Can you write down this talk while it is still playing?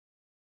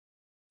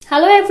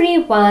Hello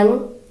everyone.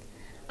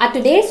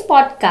 Today's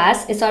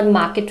podcast is on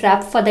Market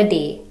Wrap for the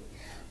day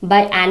by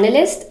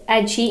analyst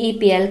at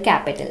GEPL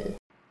Capital.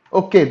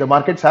 Okay, the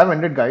markets have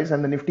ended, guys,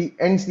 and the Nifty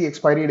ends the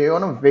expiry day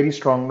on a very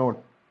strong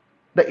note.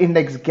 The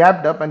index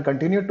gapped up and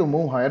continued to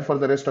move higher for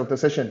the rest of the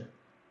session.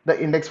 The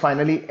index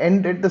finally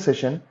ended the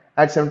session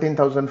at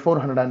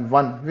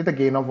 17,401 with a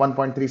gain of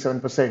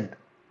 1.37%.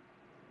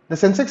 The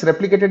Sensex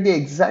replicated the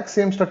exact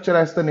same structure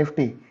as the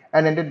Nifty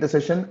and ended the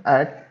session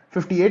at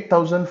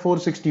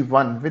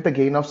 58,461 with a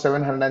gain of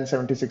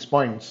 776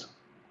 points.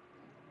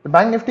 The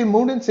Bank Nifty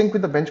moved in sync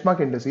with the benchmark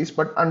indices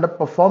but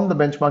underperformed the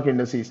benchmark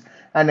indices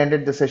and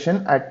ended the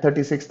session at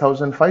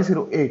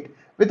 36,508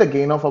 with a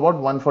gain of about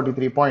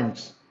 143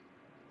 points.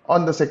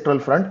 On the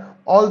sectoral front,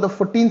 all the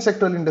 14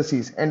 sectoral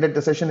indices ended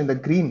the session in the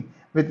green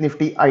with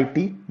Nifty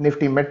IT,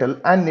 Nifty Metal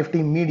and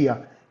Nifty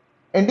Media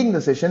ending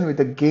the session with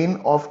a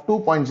gain of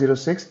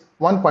 2.06,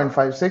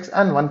 1.56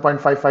 and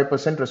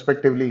 1.55%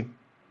 respectively.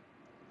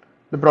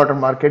 The broader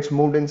markets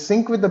moved in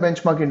sync with the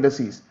benchmark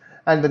indices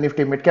and the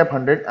Nifty Midcap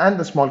 100 and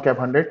the Small Cap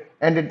 100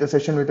 ended the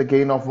session with a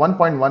gain of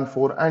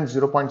 1.14 and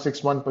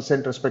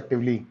 0.61%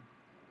 respectively.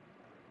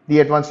 The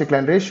advanced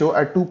decline ratio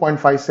at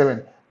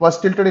 2.57 was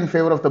tilted in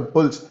favor of the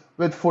bulls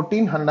with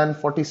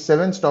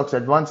 1447 stocks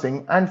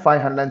advancing and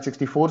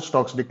 564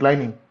 stocks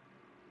declining.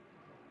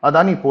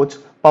 Adani Ports,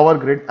 Power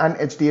Grid and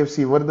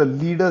HDFC were the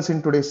leaders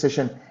in today's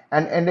session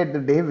and ended the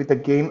day with a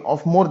gain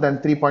of more than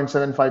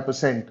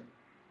 3.75%.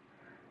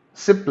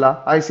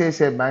 Cipla,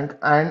 ICICI Bank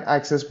and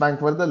Axis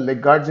Bank were the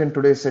laggards in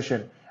today's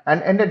session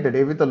and ended the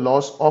day with a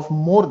loss of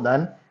more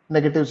than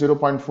negative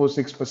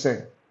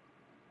 0.46%.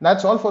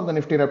 That's all for the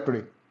Nifty Wrap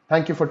today.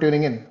 Thank you for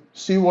tuning in.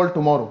 See you all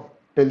tomorrow.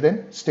 Till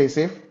then, stay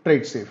safe,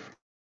 trade safe.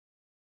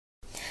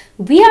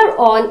 We are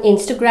on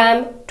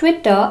Instagram,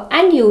 Twitter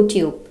and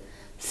YouTube.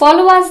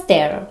 Follow us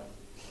there.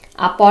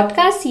 Our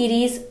podcast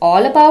series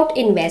all about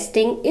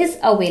investing is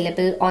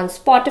available on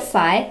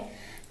Spotify,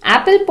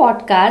 Apple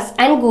Podcasts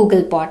and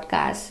Google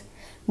Podcasts.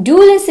 Do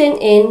listen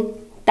in.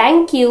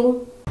 Thank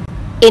you.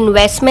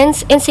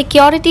 Investments in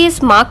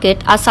securities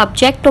market are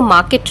subject to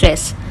market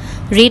risk.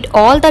 Read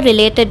all the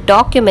related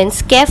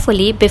documents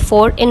carefully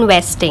before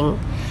investing.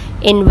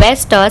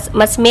 Investors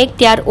must make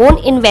their own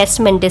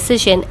investment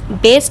decision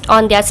based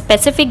on their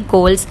specific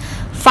goals,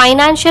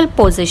 financial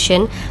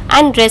position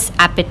and risk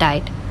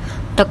appetite.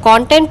 The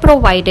content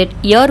provided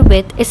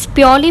herewith is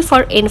purely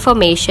for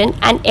information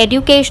and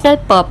educational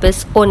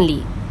purpose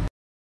only.